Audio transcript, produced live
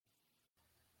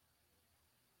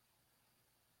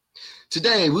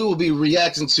Today, we will be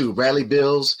reacting to Bradley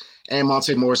Beal's and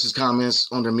Monte Morris's comments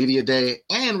on their media day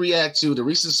and react to the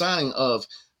recent signing of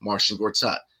Marcin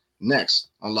Gortat. Next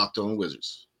on Locked On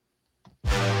Wizards.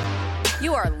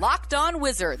 You are Locked On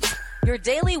Wizards, your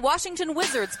daily Washington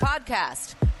Wizards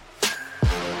podcast.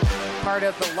 Part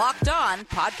of the Locked On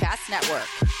Podcast Network,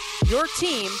 your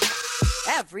team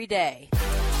every day.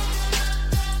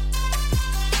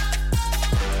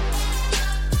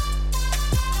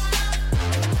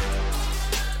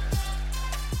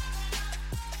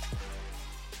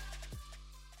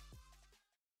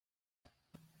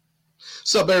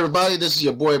 What's up, everybody? This is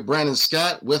your boy Brandon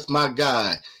Scott with my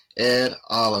guy Ed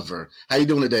Oliver. How you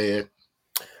doing today, Ed?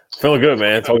 Feeling good,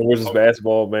 man. Talking Wizards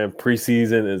basketball, man.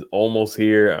 Preseason is almost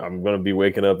here. I'm going to be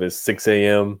waking up at 6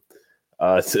 a.m.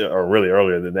 Or really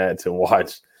earlier than that to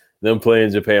watch them play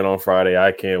in Japan on Friday.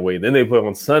 I can't wait. Then they play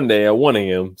on Sunday at 1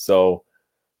 a.m. So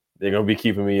they're going to be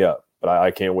keeping me up, but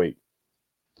I can't wait.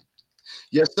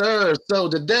 Yes, sir. So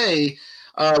today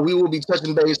we will be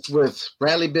touching base with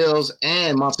Bradley Beal's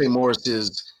and Monte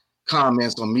Morris's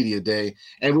comments on Media Day,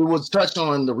 and we will touch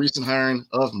on the recent hiring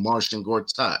of Marcin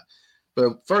Gortat.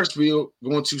 But first, we're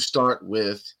going to start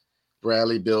with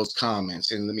Bradley Beal's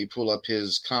comments, and let me pull up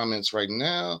his comments right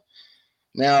now.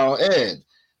 Now, Ed,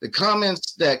 the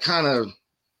comments that kind of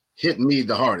hit me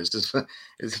the hardest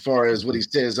as far as what he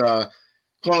says, quote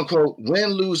unquote, win,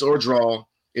 lose, or draw,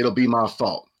 it'll be my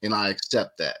fault, and I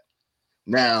accept that.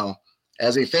 Now,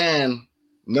 as a fan,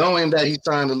 knowing that he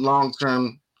signed a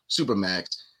long-term Supermax,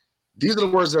 these are the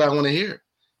words that I want to hear.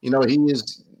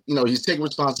 He's taking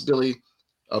responsibility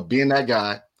of being that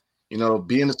guy,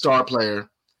 being a star player,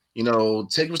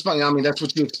 taking responsibility. I mean, that's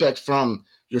what you expect from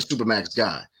your Supermax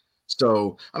guy.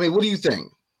 So, I mean, what do you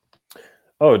think?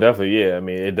 Oh, definitely, yeah. I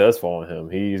mean, it does fall on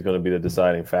him. He's going to be the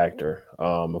deciding factor.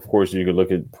 Of course, you could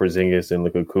look at Porzingis and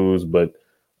look at Kuz, but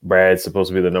Brad's supposed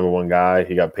to be the number one guy.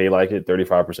 He got paid like it,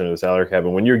 35% of the salary cap.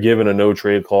 And when you're given a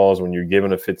no-trade clause, when you're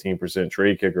given a 15%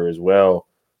 trade kicker as well,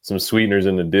 some sweeteners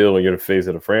in the deal when you're the face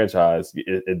of the franchise,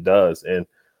 it does. And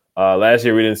last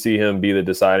year we didn't see him be the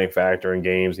deciding factor in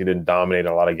games. He didn't dominate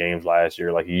a lot of games last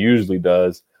year like he usually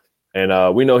does.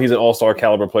 And we know he's an all-star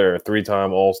caliber player, a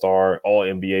three-time all-star,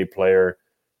 all-NBA player,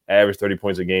 average 30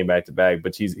 points a game back-to-back.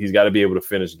 But he's got to be able to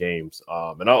finish games.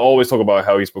 And I always talk about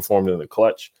how he's performed in the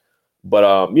clutch.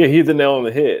 But he hit the nail on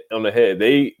the head.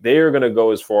 They are going to go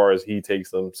as far as he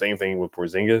takes them. Same thing with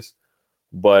Porzingis.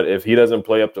 But if he doesn't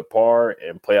play up to par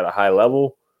and play at a high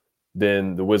level,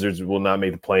 then the Wizards will not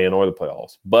make the play-in or the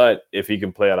playoffs. But if he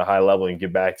can play at a high level and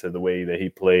get back to the way that he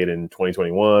played in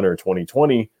 2021 or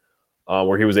 2020,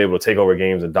 where he was able to take over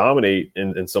games and dominate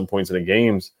in some points in the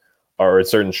games or at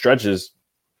certain stretches,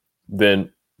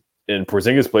 then and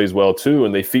Porzingis plays well too,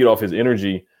 and they feed off his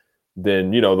energy,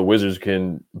 then, the Wizards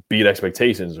can beat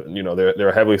expectations. They're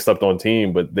a heavily slept on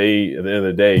team, but at the end of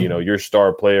the day, your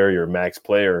star player, your max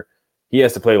player, he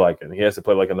has to play like him. He has to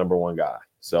play like a number one guy.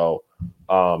 So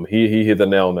he hit the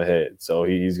nail on the head. So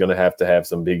he's going to have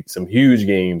some huge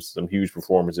games, some huge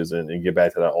performances and get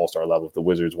back to that all-star level if the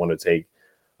Wizards want to take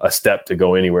a step to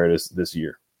go anywhere this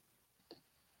year.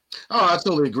 Oh, I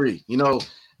totally agree.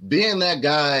 Being that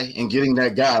guy and getting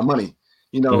that guy money,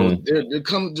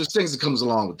 there's things that comes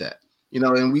along with that.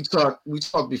 And we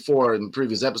talked before in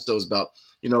previous episodes about,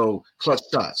 clutch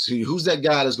shots. Who's that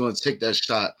guy that's going to take that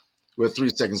shot with 3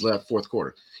 seconds left, fourth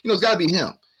quarter? It's got to be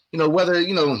him. Whether,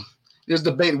 there's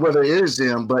debate whether it is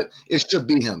him, but it should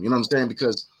be him. You know what I'm saying?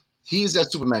 Because he's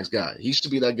that Supermax guy. He should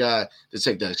be that guy to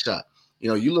take that shot.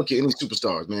 You look at any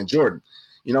superstars, man, Jordan,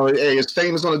 hey, it's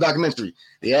famous on the documentary.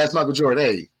 They asked Michael Jordan,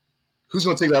 hey, who's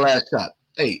going to take that last shot?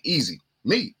 Hey, easy,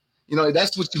 me.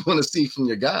 That's what you want to see from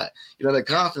your guy, that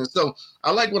confidence. So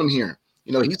I like what I'm hearing.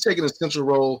 He's taking a central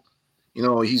role.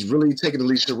 He's really taking the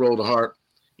leadership role to heart.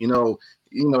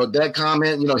 That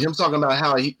comment, him talking about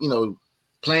how he,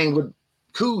 playing with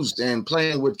Kuz and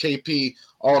playing with KP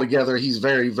all together. He's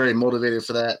very, very motivated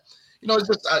for that. It's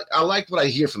just, I like what I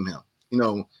hear from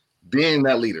him, being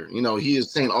that leader. He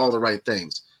is saying all the right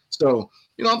things. So,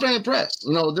 I'm very impressed.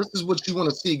 This is what you want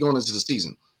to see going into the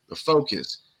season, the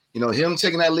focus. Him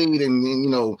taking that lead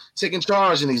and, taking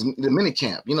charge in the mini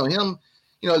camp. This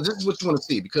is what you want to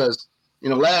see because,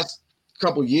 last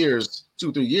couple years,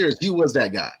 2-3 years, he was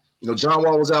that guy. John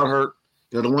Wall was out hurt,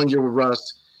 the 1 year with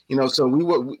Russ. So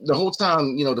the whole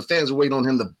time, the fans were waiting on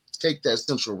him to take that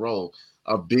central role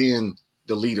of being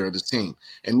the leader of the team.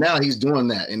 And now he's doing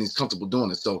that and he's comfortable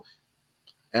doing it. So,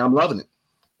 and I'm loving it.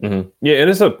 Mm-hmm. Yeah, and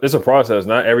it's a process.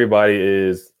 Not everybody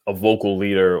is a vocal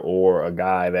leader or a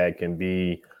guy that can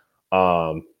be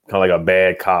kind of like a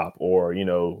bad cop or,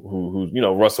 who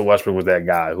Russell Westbrook was that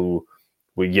guy who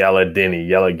would yell at Denny,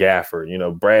 yell at Gafford. You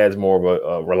know, Brad's more of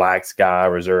a relaxed guy,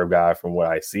 reserve guy from what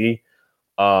I see.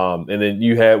 And then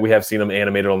we have seen him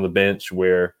animated on the bench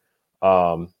where,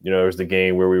 there was the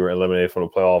game where we were eliminated from the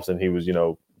playoffs and he was,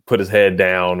 put his head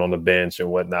down on the bench and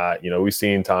whatnot. We've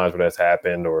seen times where that's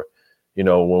happened, or,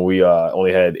 when we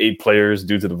only had 8 players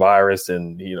due to the virus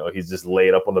and, he's just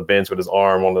laid up on the bench with his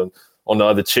arm on the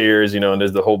other chairs, and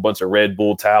there's the whole bunch of Red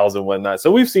Bull towels and whatnot.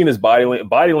 So we've seen his body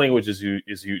language is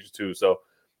huge too. So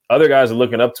other guys are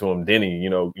looking up to him. Denny,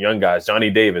 young guys, Johnny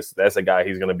Davis, that's a guy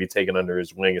he's going to be taking under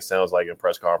his wing. It sounds like in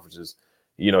press conferences,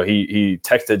 he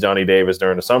texted Johnny Davis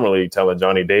during the summer league, telling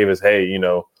Johnny Davis, hey,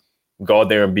 go out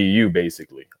there and be you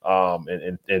basically,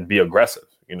 and be aggressive,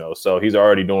 so he's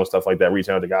already doing stuff like that,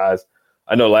 reaching out to guys.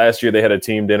 I know last year they had a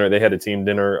team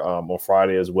dinner. On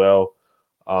Friday as well.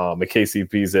 At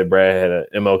KCP said Brad had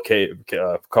an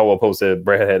MLK. Caldwell Pope said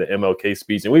Brad had an MLK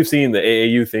speech, and we've seen the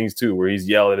AAU things too, where he's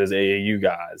yelling at his AAU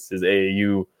guys, his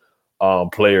AAU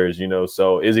players.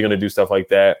 So is he going to do stuff like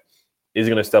that? Is he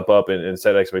going to step up and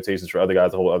set expectations for other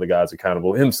guys to hold other guys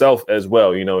accountable himself as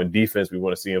well? In defense, we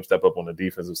want to see him step up on the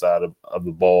defensive side of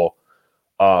the ball,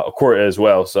 court as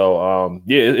well. So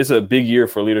it's a big year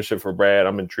for leadership for Brad.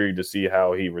 I'm intrigued to see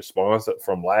how he responds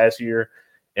from last year.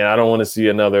 And I don't want to see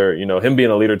another, him being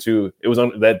a leader too. It was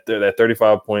on that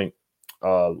 35-point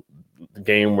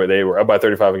game where they were up by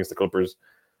 35 against the Clippers.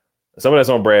 Some of that's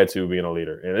on Brad too, being a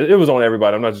leader. And it was on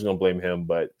everybody. I'm not just going to blame him,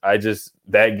 but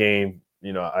that game,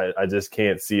 I just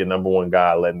can't see a number one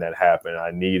guy letting that happen.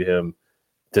 I need him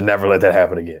to never let that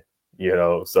happen again,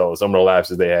 So some of the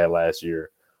lapses they had last year,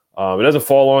 it doesn't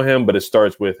fall on him, but it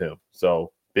starts with him.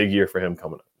 So big year for him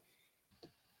coming up.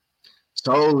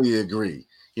 Totally agree.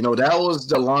 That was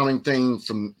the alarming thing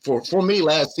for me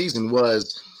last season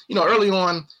was, early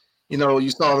on, you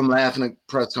saw them laughing at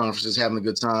press conferences, having a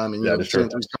good time, and that's true.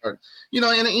 Start,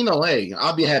 hey,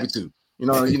 I'll be happy to,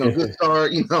 good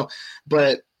start,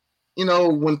 but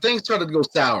when things started to go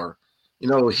sour,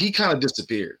 he kind of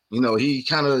disappeared. He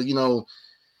kind of,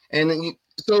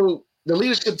 so the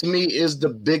leadership to me is the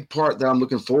big part that I'm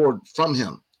looking forward from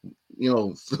him.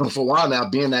 For a while now,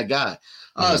 being that guy.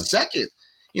 Second.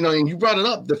 And you brought it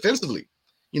up defensively.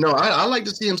 I like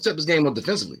to see him step his game up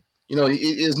defensively.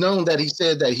 It is known that he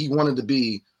said that he wanted to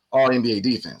be all NBA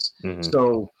defense. Mm-hmm.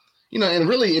 So, and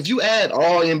really, if you add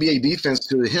all NBA defense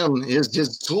to him,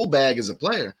 his tool bag as a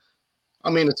player,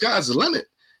 the sky's the limit.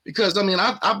 Because,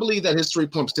 I believe that his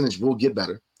 3-point percentage will get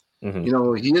better.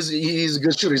 Mm-hmm. He's a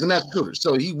good shooter. He's a natural shooter.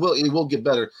 So he will get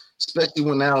better, especially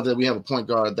now that we have a point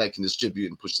guard that can distribute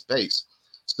and push the pace.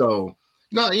 So,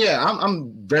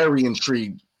 I'm very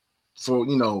intrigued for,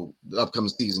 the upcoming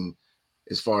season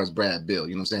as far as Brad Beal.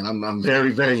 You know what I'm saying? I'm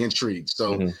very, very intrigued.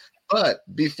 So, But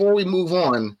before we move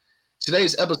on,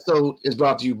 today's episode is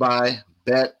brought to you by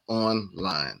Bet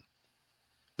Online.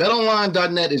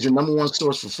 BetOnline.net is your number one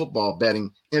source for football betting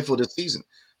info this season.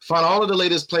 Find all of the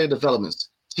latest player developments,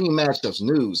 team matchups,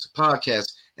 news,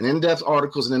 podcasts, and in-depth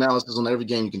articles and analysis on every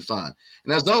game you can find.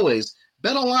 And as always,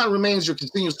 BetOnline remains your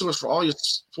continued source for all your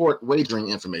sport wagering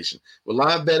information, with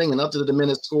live betting and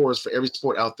up-to-the-minute scores for every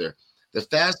sport out there. The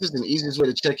fastest and easiest way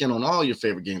to check in on all your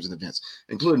favorite games and events,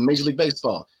 including Major League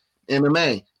Baseball,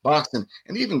 MMA, boxing,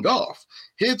 and even golf.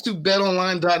 Head to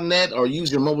betonline.net or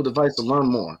use your mobile device to learn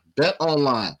more.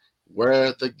 BetOnline,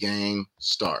 where the game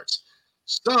starts.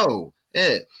 So,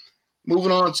 Ed,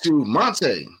 moving on to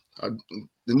Monte, the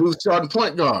new starting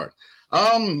point guard.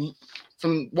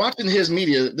 From watching his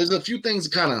media, there's a few things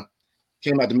that kind of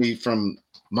came out to me from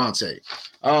Monte.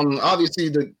 Obviously,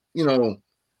 the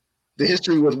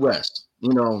history with West,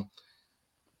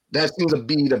 that seems to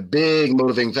be the big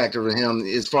motivating factor for him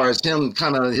as far as him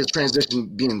kind of his transition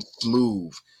being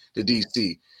smooth to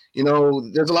DC.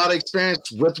 There's a lot of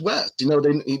experience with West. They know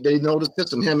the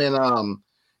system, him and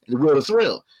the Will to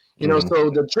Thrill. So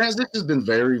the transition has been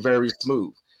very, very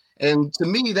smooth. And to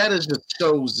me, that is just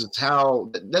shows just how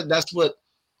that's what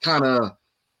kind of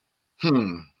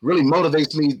really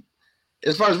motivates me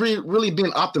as far as really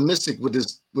being optimistic with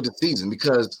the season,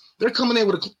 because they're coming in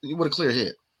with a clear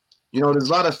head. There's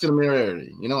a lot of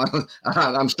familiarity.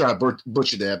 I'm sure I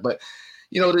butchered that, but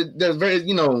they're very.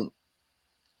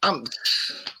 I'm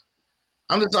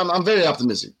very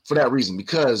optimistic for that reason,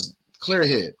 because clear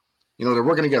head. They're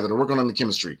working together. They're working on the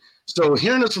chemistry. So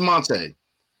hearing this from Monte.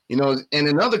 And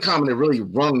another comment that really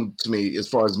rung to me as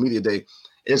far as media day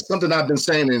is something I've been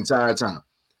saying the entire time: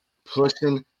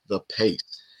 pushing the pace.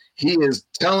 He is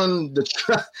telling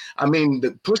pushing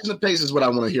the pace is what I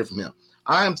want to hear from him.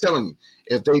 I am telling you,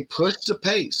 if they push the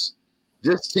pace,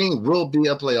 this team will be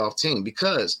a playoff team,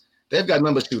 because they've got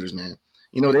number shooters, man.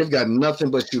 They've got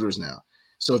nothing but shooters now.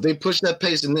 So if they push that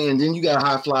pace, and then you got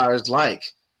high flyers like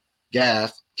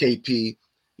Gaff, KP,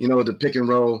 the pick and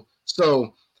roll.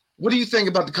 So what do you think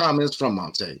about the comments from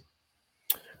Monte?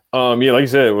 Yeah, like you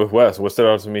said, with Wes, what stood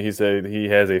out to me, he said he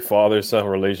has a father-son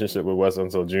relationship with Wes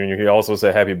Unseld Jr. He also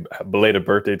said happy belated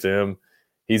birthday to him.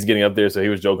 He's getting up there, so he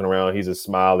was joking around. He's a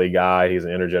smiley guy. He's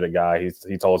an energetic guy.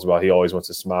 He talks about he always wants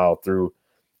to smile through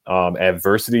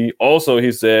adversity. Also,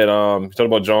 he said, he talked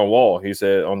about John Wall. He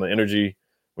said on the energy,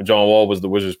 when John Wall was the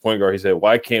Wizards point guard, he said,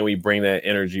 why can't we bring that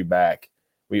energy back?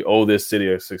 We owe this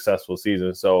city a successful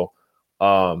season. So,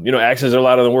 actions are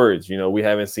louder than words. We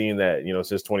haven't seen that,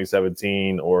 since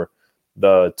 2017 or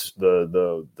the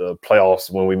playoffs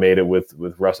when we made it with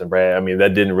Russ and Brad. I mean,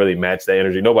 that didn't really match that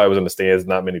energy. Nobody was in the stands,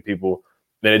 not many people.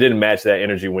 And it didn't match that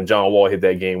energy when John Wall hit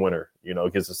that game winner,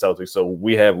 against the Celtics. So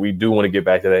we do want to get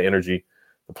back to that energy.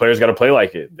 The players got to play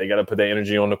like it. They got to put that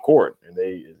energy on the court, and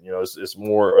it's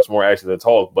more action than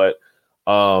talk. But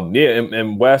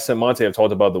and Wes and Monte have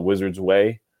talked about the Wizards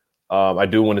way. I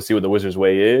do want to see what the Wizards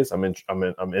way is. I'm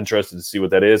interested to see what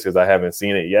that is because I haven't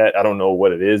seen it yet. I don't know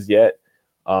what it is yet.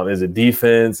 Is it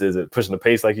defense? Is it pushing the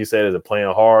pace like you said? Is it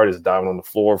playing hard? Is it diving on the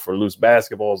floor for loose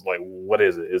basketballs? Like, what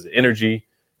is it? Is it energy,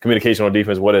 communication on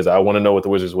defense? What is it? I want to know what the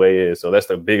Wizards way is. So that's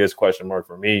the biggest question mark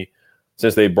for me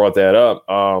since they brought that up.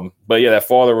 But yeah, that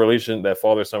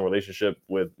father-son relationship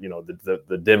with,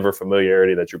 the Denver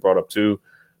familiarity that you brought up too.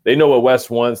 They know what Wes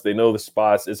wants. They know the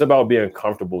spots. It's about being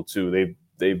comfortable too.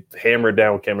 They've hammered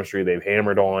down chemistry. They've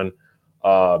hammered on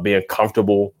being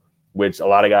comfortable, which a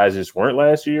lot of guys just weren't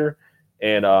last year.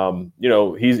 And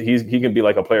he can be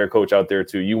like a player coach out there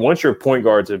too. You want your point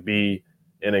guard to be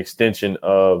an extension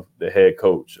of the head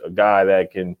coach, a guy that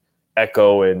can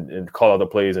echo and call out the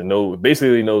plays and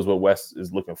basically knows what Wes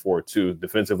is looking for too,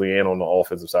 defensively and on the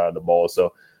offensive side of the ball.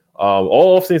 So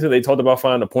all offseason they talked about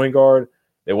finding a point guard.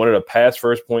 They wanted a pass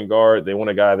first point guard. They want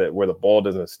a guy where the ball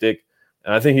doesn't stick.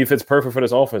 And I think he fits perfect for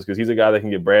this offense because he's a guy that can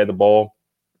get Brad the ball.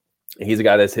 And he's a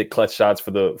guy that's hit clutch shots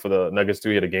for the Nuggets too.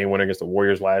 He had a game winner against the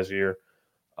Warriors last year.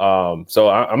 So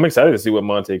I'm excited to see what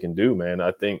Monte can do, man.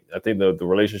 I think the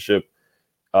relationship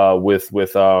with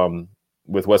Wes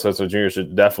Unseld Jr.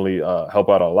 should definitely help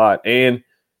out a lot. And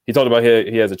he talked about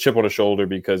he has a chip on his shoulder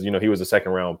because he was a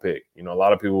second round pick. A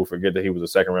lot of people forget that he was a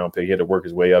second round pick. He had to work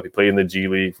his way up. He played in the G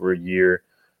League for a year,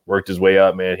 worked his way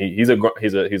up. Man, he's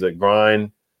a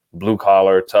grind, blue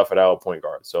collar, tough it out point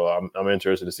guard. So I'm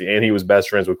interested to see. And he was best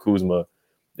friends with Kuzma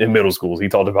in middle school. He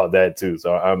talked about that too.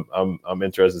 So I'm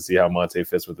interested to see how Monte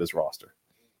fits with this roster.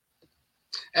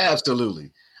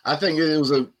 Absolutely, I think it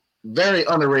was a very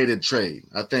underrated trade.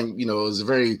 I think it was a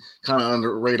very kind of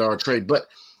under radar trade, but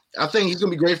I think he's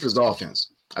going to be great for his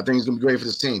offense. I think he's going to be great for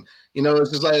this team.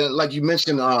 It's just like you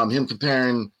mentioned him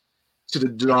comparing to the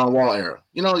John Wall era.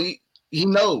 He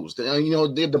knows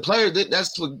that, the player,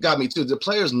 that's what got me too. The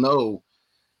players know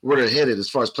where they're headed as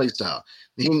far as play style.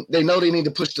 They know they need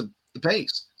to push the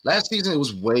pace. Last season, it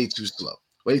was way too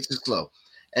slow.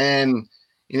 And,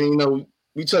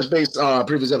 we touched base on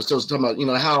previous episodes talking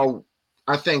about, how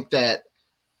I think that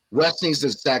West needs to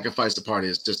sacrifice a part of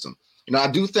his system. I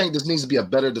do think this needs to be a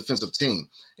better defensive team.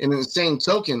 And in the same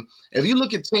token, if you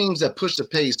look at teams that push the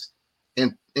pace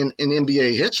in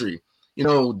NBA history,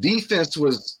 defense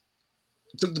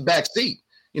took the back seat.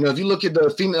 If you look at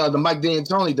the Mike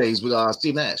D'Antoni days with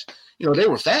Steve Nash, they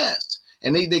were fast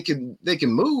and they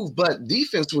can move, but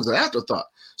defense was an afterthought.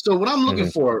 So what I'm looking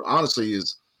for, honestly,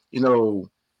 is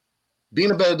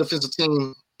being a better defensive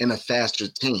team and a faster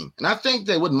team. And I think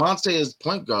that with Monte as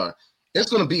point guard, it's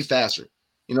going to be faster.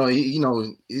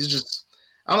 He's just.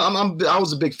 I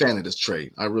was a big fan of this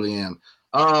trade. I really am.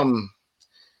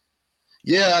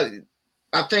 Yeah,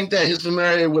 I think that his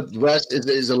familiarity with West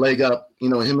is a leg up.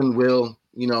 Him and Will.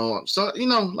 So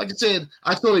like I said,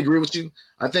 I totally agree with you.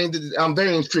 I think that I'm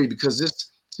very intrigued because this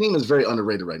team is very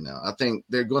underrated right now. I think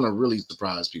they're going to really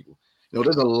surprise people.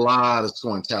 There's a lot of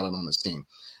scoring talent on this team.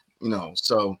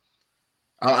 So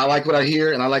I like what I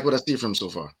hear and I like what I see from him so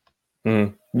far.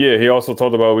 Mm-hmm. Yeah, he also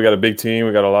talked about we got a big team.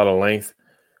 We got a lot of length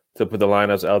to put the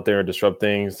lineups out there and disrupt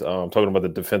things. Talking about the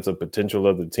defensive potential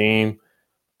of the team.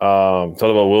 Talked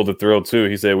about Will the Thrill too.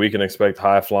 He said we can expect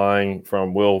high flying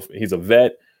from Will. He's a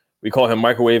vet. We call him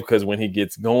microwave because when he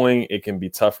gets going, it can be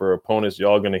tough for opponents.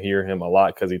 Y'all going to hear him a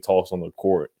lot because he talks on the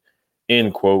court.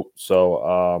 End quote.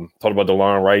 So talked about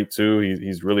DeLon Wright too.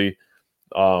 He's really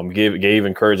gave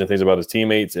encouraging things about his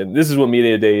teammates. And this is what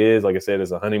media day is. Like I said,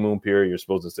 it's a honeymoon period. You're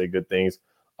supposed to say good things.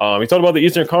 He talked about the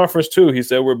Eastern Conference too. He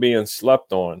said we're being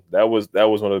slept on. That was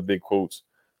one of the big quotes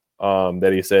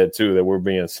that he said too, that we're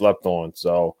being slept on.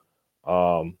 So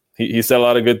he said a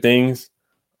lot of good things.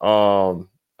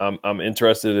 I'm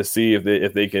interested to see if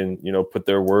they can, put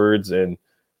their words and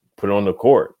put it on the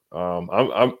court.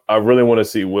 I really want to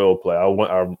see Will play.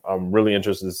 I'm really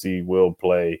interested to see Will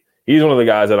play. He's one of the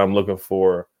guys that I'm looking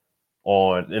for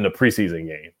in the preseason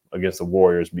game against the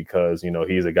Warriors because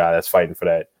he's a guy that's fighting for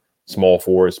that small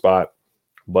forward spot.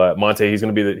 But Monte, he's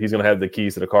going to have the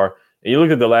keys to the car. And you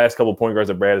look at the last couple of point guards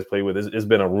that Brad has played with, it's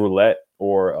been a roulette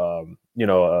or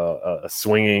a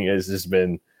swinging. It's just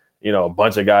been a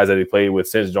bunch of guys that he played with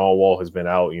since John Wall has been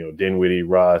out. Dinwiddie,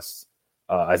 Russ,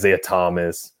 Isaiah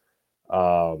Thomas,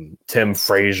 Tim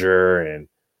Frazier, and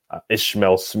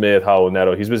Ishmael Smith, Howell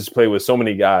Neto. He's just played with so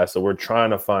many guys. So we're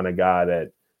trying to find a guy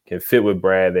that can fit with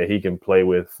Brad that he can play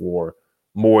with for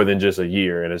more than just a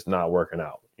year, and it's not working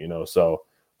out. So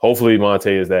hopefully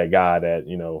Monte is that guy that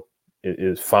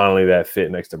is finally that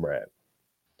fit next to Brad.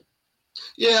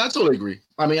 Yeah, I totally agree.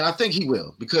 I mean, I think he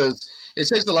will because it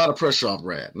takes a lot of pressure off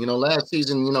Brad. Last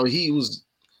season, he was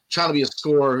trying to be a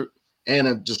scorer and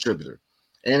a distributor,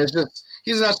 and it's just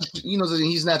he's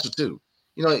natural too.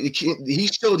 He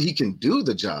showed he can do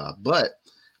the job, but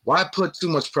why put too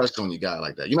much pressure on your guy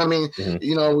like that? You know what I mean?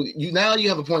 Mm-hmm. You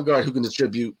have a point guard who can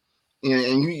distribute,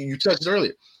 and you touched it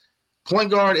earlier.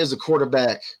 Point guard is a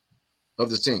quarterback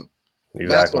of the team.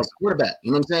 Exactly. Basketball's quarterback.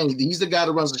 You know what I'm saying? He's the guy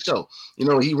that runs the show.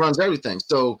 He runs everything.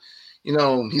 So, he's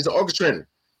an orchestrator.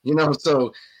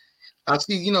 So I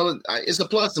see, it's a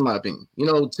plus in my opinion.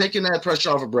 Taking that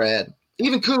pressure off of Brad,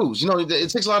 even Kuz, it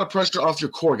takes a lot of pressure off your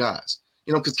core guys.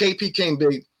 Because KP came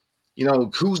big,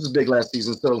 Kuz was big last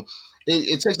season. So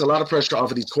it takes a lot of pressure off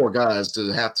of these core guys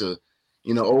to have to,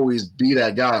 always be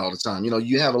that guy all the time.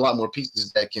 You have a lot more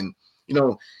pieces that can,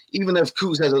 even if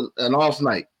Kuz has an off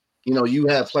night, you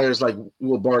have players like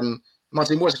Will Barton,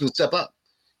 Monte Morris can step up,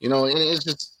 and it's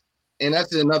just, and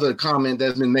that's another comment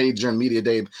that's been made during media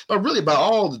day, but really by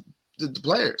all the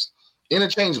players,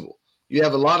 interchangeable. You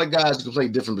have a lot of guys who can play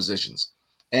different positions,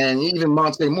 and even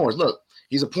Monte Morris, look,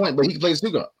 he's a point, but he can play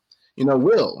two guard.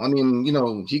 Will,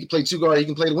 he can play two guard, he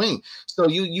can play the wing. So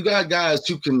you got guys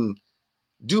who can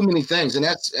do many things, and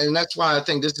that's why I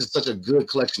think this is such a good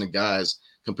collection of guys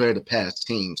compared to past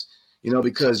teams.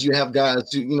 Because you have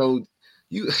guys who,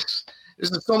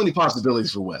 there's so many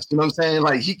possibilities for West. You know what I'm saying?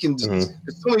 Like he can, there's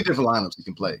so many different lineups he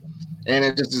can play. And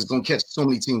it just is going to catch so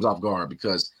many teams off guard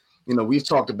because, we've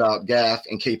talked about Gaff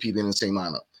and KP being in the same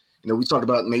lineup. We talked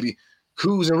about maybe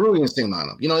Kuz and Rui in the same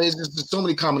lineup. It's just so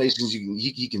many combinations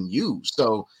he can use.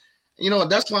 So,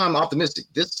 that's why I'm optimistic.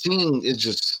 This team is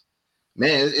just,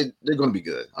 man, they're going to be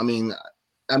good. I mean,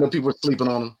 I know people are sleeping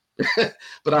on them.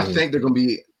 But I think they're going to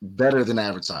be better than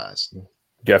advertised.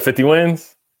 Got 50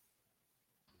 wins?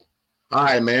 All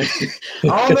right, man.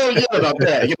 I don't know yet about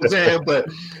that. You know what I'm saying? But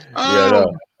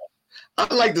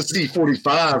I'd like to see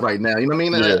 45 right now. You know what I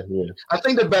mean? I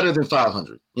think they're better than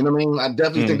 500. You know what I mean? I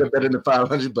definitely think they're better than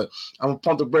 500, but I'm going to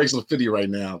pump the brakes on 50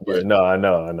 right now. But. No, I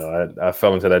know. I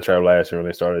fell into that trap last year when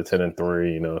they started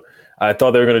 10-3. I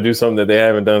thought they were going to do something that they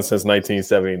haven't done since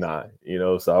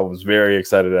 1979. So I was very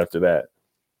excited after that.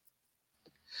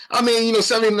 I mean,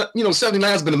 79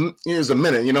 has been a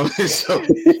minute, so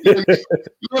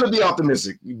you want to be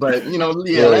optimistic. But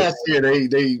last year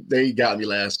they got me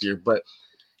last year. But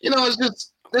it's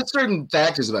just there's certain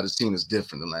factors about his team that's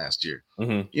different than last year.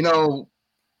 Mm-hmm.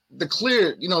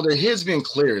 Their heads being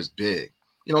clear is big.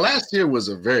 Last year was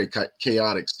a very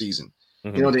chaotic season.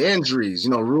 Mm-hmm. The injuries,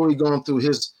 Rui going through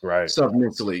his stuff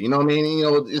mentally. You know what I mean?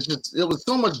 It's just it was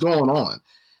so much going on.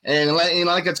 And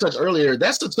like I touched earlier,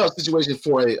 that's a tough situation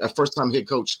for a first-time head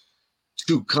coach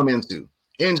to come into.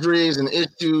 Injuries and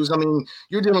issues. I mean,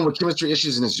 you're dealing with chemistry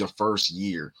issues and it's your first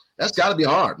year. That's got to be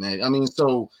hard, man. I mean,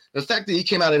 so the fact that he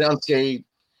came out of it unscathed,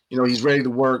 he's ready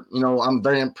to work. I'm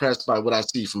very impressed by what I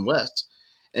see from West.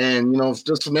 And,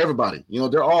 just from everybody.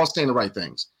 They're all saying the right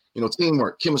things.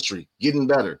 Teamwork, chemistry, getting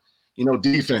better.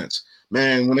 Defense.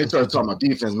 Man, when they started talking about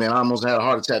defense, man, I almost had a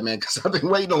heart attack, man, because I've been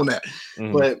waiting on that.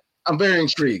 Mm-hmm. But I'm very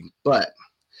intrigued. But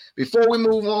before we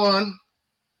move on,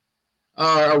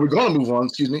 we're going to move on,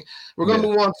 excuse me. We're going to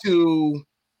move on to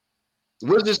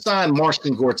Wizards sign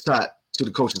Marcin Gortat to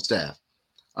the coaching staff.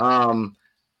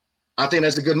 I think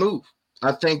that's a good move.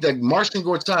 I think that Marcin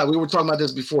Gortat, we were talking about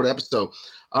this before the episode.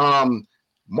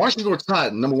 Marcin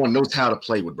Gortat, number one, knows how to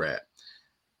play with Brad.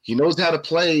 He knows how to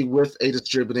play with a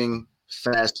distributing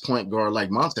fast point guard like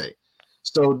Monte.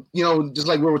 So, just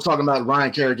like we were talking about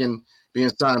Ryan Kerrigan being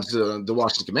signed to the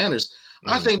Washington Commanders,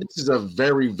 I think this is a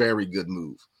very, very good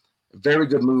move. Very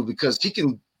good move because he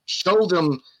can show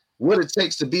them what it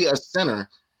takes to be a center.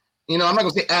 I'm not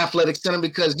going to say athletic center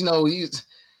because, he's kind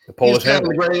of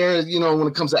the gray area, when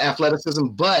it comes to athleticism,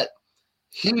 but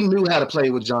he knew how to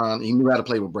play with John. He knew how to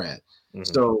play with Brad.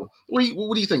 So what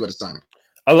do you think about the signing?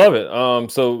 I love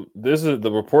it. So this is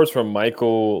the reports from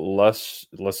Michael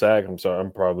Lasak. I'm sorry,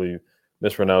 I'm probably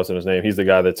mispronouncing his name. He's the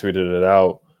guy that tweeted it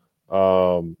out.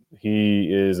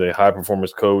 He is a high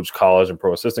performance coach, college and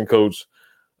pro assistant coach.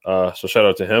 So shout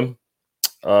out to him.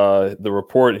 The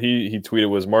report he tweeted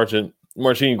was Marcin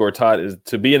Gortat is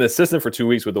to be an assistant for 2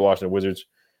 weeks with the Washington Wizards.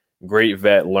 Great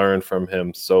vet, learned from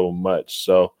him so much.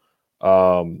 So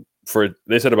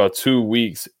they said about 2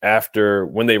 weeks after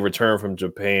when they return from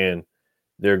Japan,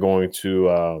 they're going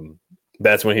to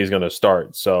that's when he's going to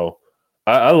start. So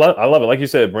I love it. Like you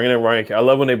said, bringing in Ryan. I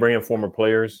love when they bring in former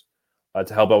players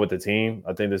to help out with the team.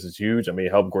 I think this is huge.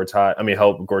 Help Gortat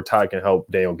can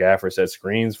help Daniel Gafford set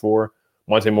screens for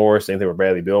Monte Morris. Same thing with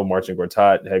Bradley Beal. Marcin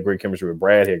Gortat had great chemistry with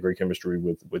Brad. He had great chemistry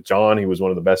with John. He was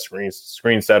one of the best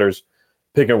screen setters,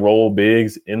 pick and roll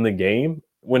bigs in the game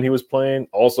when he was playing.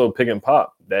 Also pick and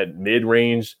pop, that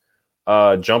mid-range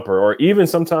jumper, or even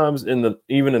sometimes in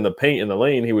the paint in the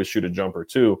lane, he would shoot a jumper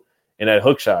too. And that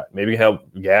hook shot, maybe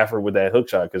help Gafford with that hook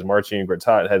shot, because Marcin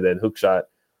Gortat had that hook shot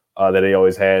that he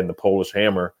always had in the Polish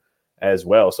hammer as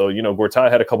well. So,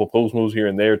 Gortat had a couple post moves here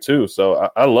and there too. So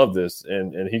I love this,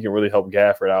 and he can really help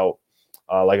Gafford out.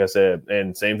 Like I said,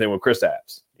 and same thing with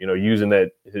Kristaps, using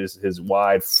that his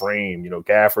wide frame.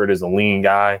 Gafford is a lean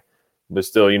guy, but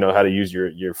still, how to use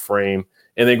your frame.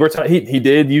 And then Gortat, he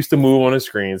did used to move on his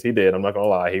screens. He did. I'm not gonna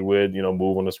lie. He would,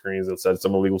 move on the screens and set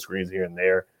some illegal screens here and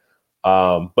there.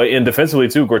 But in defensively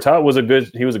too, Gortat was a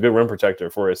good rim protector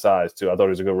for his size too. I thought he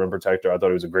was a good rim protector. I thought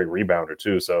he was a great rebounder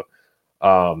too. So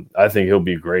I think he'll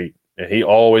be great. And he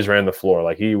always ran the floor.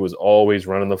 Like, he was always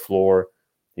running the floor.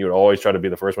 He would always try to be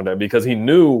the first one there because he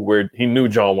knew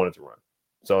John wanted to run.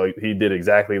 So he did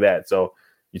exactly that. So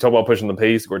you talk about pushing the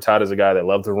pace. Gortat is a guy that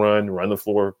loved to run the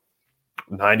floor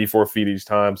 94 feet each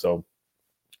time. So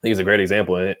I think he's a great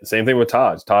example. And same thing with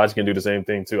Taj. Taj can do the same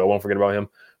thing too. I won't forget about him.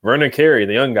 Vernon Carey,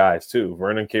 the young guys too.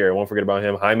 Vernon Carey, I won't forget about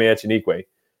him. Jaime Echenique,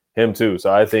 him too.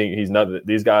 So I think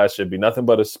these guys should be nothing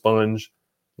but a sponge,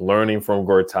 learning from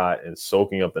Gortat and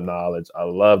soaking up the knowledge. I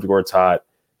loved Gortat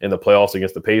in the playoffs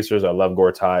against the Pacers. I love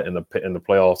Gortat in the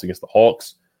playoffs against the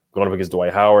Hawks, going up against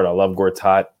Dwight Howard. I love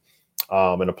Gortat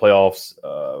in the playoffs.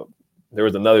 There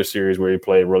was another series where he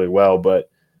played really well,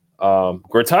 but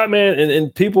Gortat, man,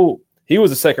 and people, he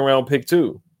was a second-round pick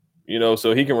too,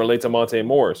 so he can relate to Monte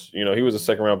Morris. He was a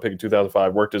second-round pick in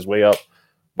 2005, worked his way up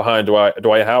behind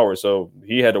Dwight Howard, so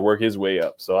he had to work his way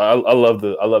up. So I love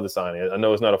the signing. I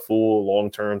know it's not a full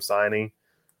long-term signing,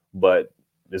 but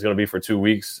it's going to be for 2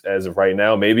 weeks as of right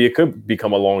now. Maybe it could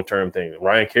become a long-term thing.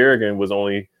 Ryan Kerrigan was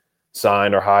only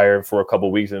signed or hired for a couple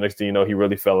of weeks, and next thing you know, he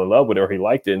really fell in love with it, or he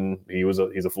liked it, and he's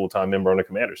a full-time member on the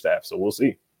Commander staff. So we'll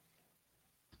see.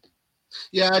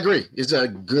 Yeah, I agree. It's a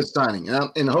good signing,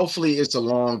 and hopefully it's a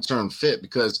long-term fit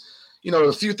because,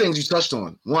 a few things you touched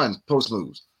on. One, post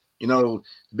moves. The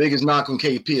biggest knock on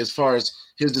KP as far as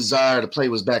his desire to play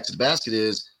was back to the basket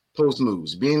is post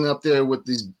moves, being up there with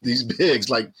these bigs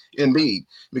like Embiid.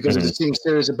 Because if the team's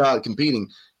serious about competing,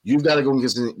 you've got to go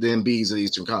against the Embiids of the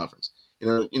Eastern Conference.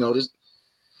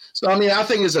 So I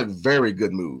think it's a very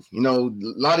good move. A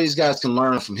lot of these guys can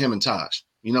learn from him and Taj.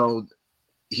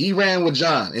 He ran with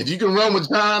John. If you can run with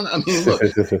John, look,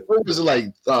 what was it like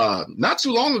not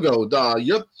too long ago?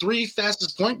 Your three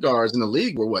fastest point guards in the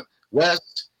league were what?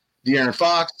 West, De'Aaron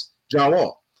Fox, John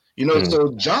Wall.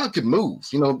 So John could move,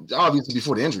 obviously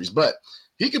before the injuries, but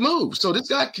he could move. So this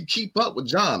guy could keep up with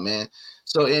John, man.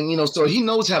 So he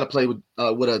knows how to play with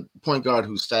a point guard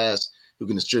who's fast, who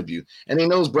can distribute, and he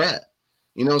knows Brad.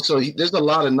 So there's a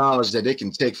lot of knowledge that they can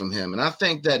take from him, and I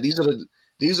think that these are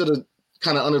the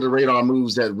kind of under the radar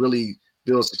moves that really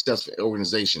build successful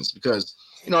organizations because,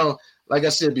 like I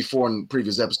said before in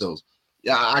previous episodes,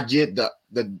 yeah, I get the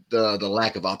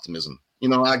lack of optimism.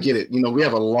 I get it. We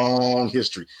have a long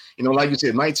history. Like you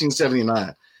said,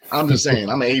 1979. I'm just saying,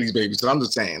 I'm an 80s baby, so I'm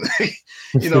just saying,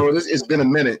 it's been a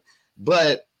minute.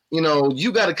 But,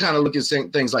 you got to kind of look at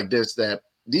things like this, that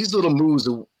these little moves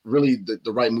are really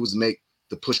the right moves to make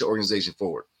to push the organization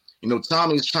forward.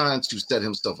 Tommy's trying to set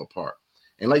himself apart.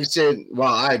 And like you said,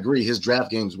 while I agree his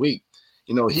draft game's weak,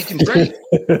 he can trade.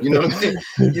 It's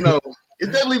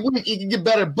definitely weak. He can get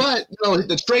better, but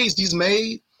the trades he's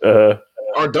made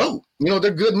are dope. They're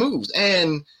good moves.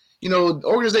 And the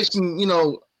organization,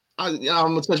 I'm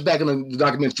gonna touch back on the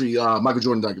documentary, Michael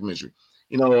Jordan documentary.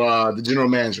 The general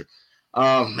manager.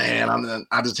 Man,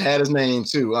 I just had his name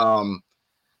too.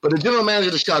 But the general manager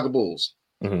of the Chicago Bulls.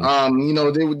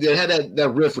 Mm-hmm. They had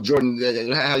that riff with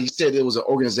Jordan, how he said it was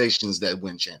organizations that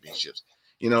win championships,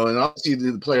 and obviously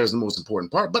the player is the most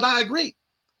important part. But I agree,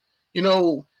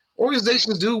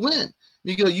 organizations do win.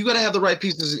 You got to have the right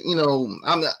pieces. You know,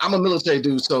 I'm a military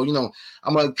dude, so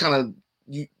I'm gonna kind of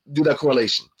do that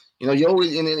correlation. You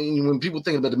always and when people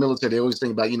think about the military, they always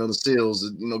think about the SEALs,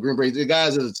 Green Berets, the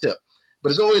guys at the tip.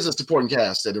 But it's always a supporting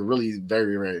cast that are really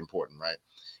very, very important, right?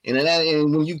 And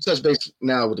when you touch base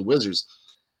now with the Wizards,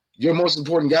 your most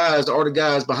important guys are the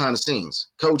guys behind the scenes,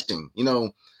 coaching.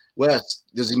 Wes,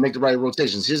 does he make the right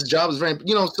rotations? His job is very,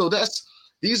 so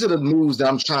these are the moves that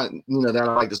I'm trying, that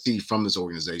I like to see from this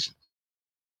organization.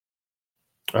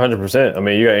 100%. I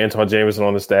mean, you got Antawn Jamison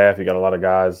on the staff. You got a lot of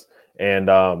guys. And,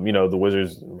 the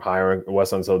Wizards hiring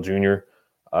Wes Unseld Jr.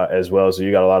 As well. So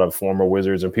you got a lot of former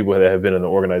Wizards and people that have been in the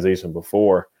organization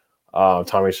before.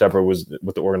 Tommy Shepard was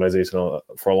with the organization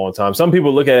for a long time. Some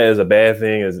people look at it as a bad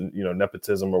thing, as,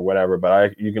 nepotism or whatever.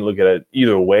 But you can look at it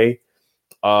either way.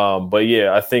 But,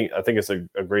 yeah, I think it's a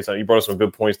great sign. You brought up some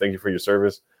good points. Thank you for your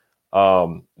service.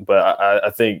 But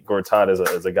I think Gortat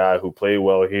is a guy who played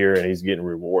well here and he's getting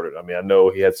rewarded. I mean, I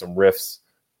know he had some rifts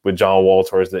with John Wall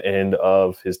towards the end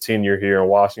of his tenure here in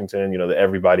Washington, the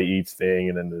everybody eats thing,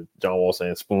 and then the John Wall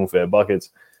saying spoon-fed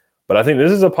buckets. But I think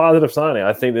this is a positive signing.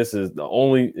 I think this is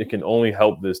it can only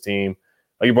help this team.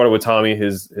 Like you brought it with Tommy,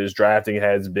 his drafting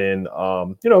has been, I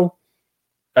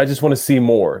just want to see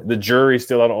more. The jury's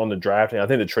still out on the drafting. I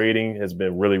think the trading has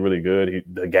been really, really good.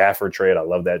 The Gafford trade, I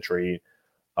love that trade.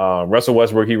 Russell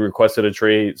Westbrook, he requested a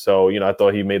trade. So, I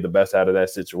thought he made the best out of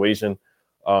that situation.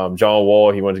 John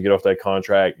Wall, he wanted to get off that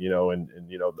contract, and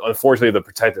unfortunately the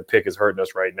protected pick is hurting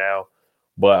us right now.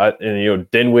 But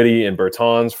Dinwiddie and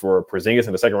Bertans for Porzingis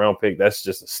in the second round pick, that's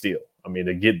just a steal. I mean,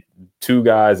 to get two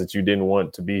guys that you didn't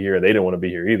want to be here, they didn't want to be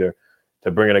here either, to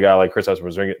bring in a guy like Kristaps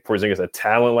Porzingis, a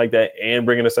talent like that, and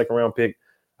bring in a second round pick,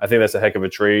 I think that's a heck of a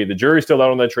trade. The jury's still out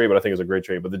on that trade, but I think it's a great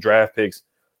trade. But the draft picks,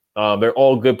 they're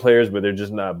all good players, but they're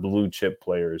just not blue chip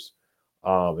players.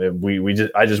 And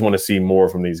I just want to see more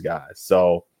from these guys.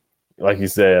 So, like you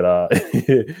said,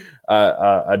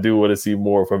 I do want to see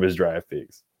more from his draft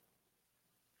picks.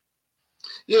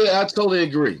 Yeah, I totally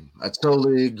agree.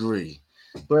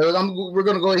 But we're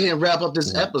going to go ahead and wrap up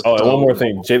this episode. Oh, and one more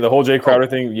thing, the whole Jay Crowder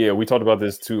thing. Yeah, we talked about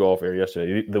this too off air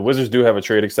yesterday. The Wizards do have a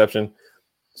trade exception,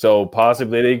 so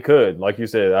possibly they could, like you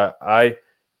said.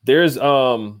 There's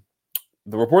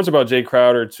the reports about Jay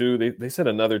Crowder too. They said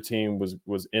another team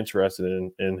was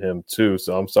interested in him too.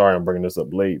 So I'm sorry I'm bringing this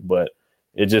up late, but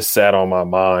it just sat on my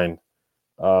mind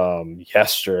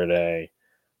yesterday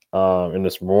and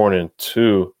this morning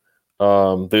too.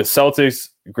 The Celtics,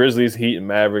 Grizzlies, Heat, and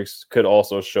Mavericks could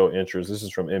also show interest. This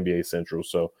is from NBA Central,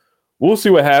 so we'll see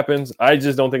what happens. I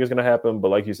just don't think it's going to happen. But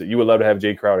like you said, you would love to have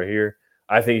Jay Crowder here.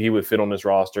 I think he would fit on this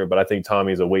roster, but I think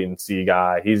Tommy's a wait and see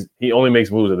guy. He only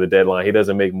makes moves at the deadline. He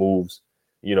doesn't make moves,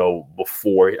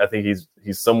 before. I think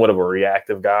he's somewhat of a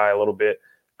reactive guy a little bit.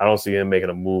 I don't see him making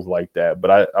a move like that.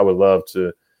 But I would love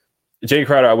to. Jay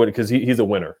Crowder, I would, because he's a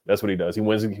winner. That's what he does. He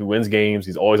wins games.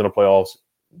 He's always in the playoffs,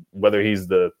 whether he's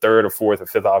the third or fourth or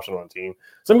fifth option on the team.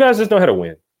 Some guys just know how to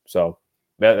win. So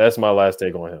that's my last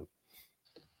take on him.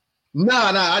 No,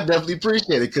 I definitely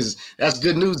appreciate it, because that's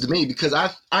good news to me, because I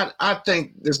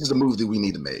think this is a move that we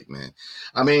need to make, man.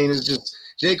 I mean, it's just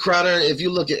Jay Crowder, if you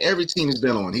look at every team he's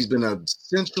been on, he's been an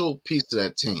essential piece to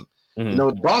that team.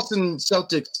 Mm-hmm. Boston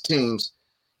Celtics teams,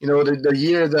 the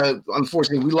year that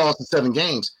unfortunately we lost in 7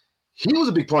 games, he was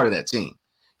a big part of that team.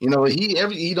 He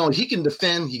can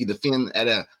defend. He can defend at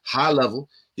a high level.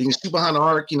 He can shoot behind the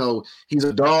arc. He's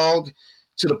a dog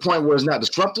to the point where it's not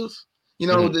disruptive.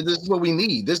 This is what we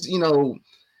need.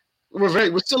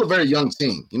 We're still a very young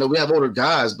team. We have older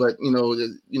guys, but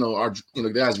our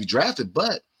guys we drafted.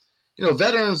 But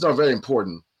veterans are very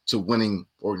important to winning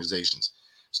organizations.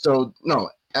 So no,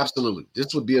 absolutely,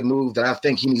 this would be a move that I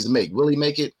think he needs to make. Will he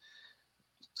make it?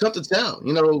 Tough to tell.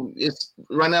 It's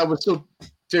right now we're still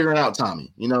figuring out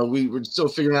Tommy. We're still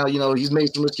figuring out. He's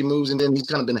made some risky moves, and then he's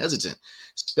kind of been hesitant,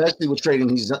 especially with trading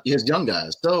his young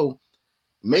guys. So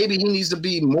maybe he needs to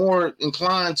be more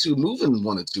inclined to moving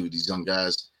one or two of these young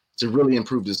guys to really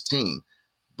improve this team.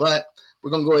 But we're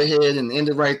going to go ahead and end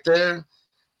it right there.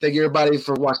 Thank you, everybody,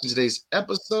 for watching today's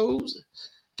episodes.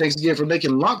 Thanks again for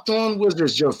making Locked On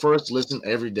Wizards your first listen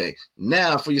every day.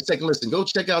 Now, for your second listen, go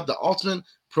check out the Ultimate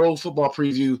Pro Football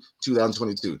Preview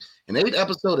 2022, an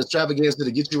 8-episode extravaganza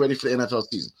to get you ready for the NFL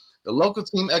season. The local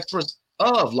team experts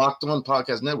of Locked On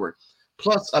Podcast Network,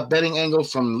 plus a betting angle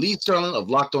from Lee Sterling of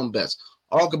Locked On Bets,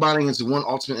 all combining into one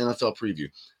ultimate NFL preview.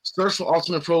 Search for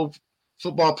Ultimate Pro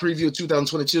Football Preview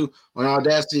 2022 on our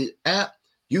Audacity app,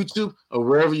 YouTube, or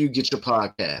wherever you get your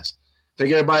podcast. Thank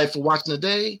you, everybody, for watching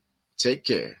today. Take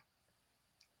care.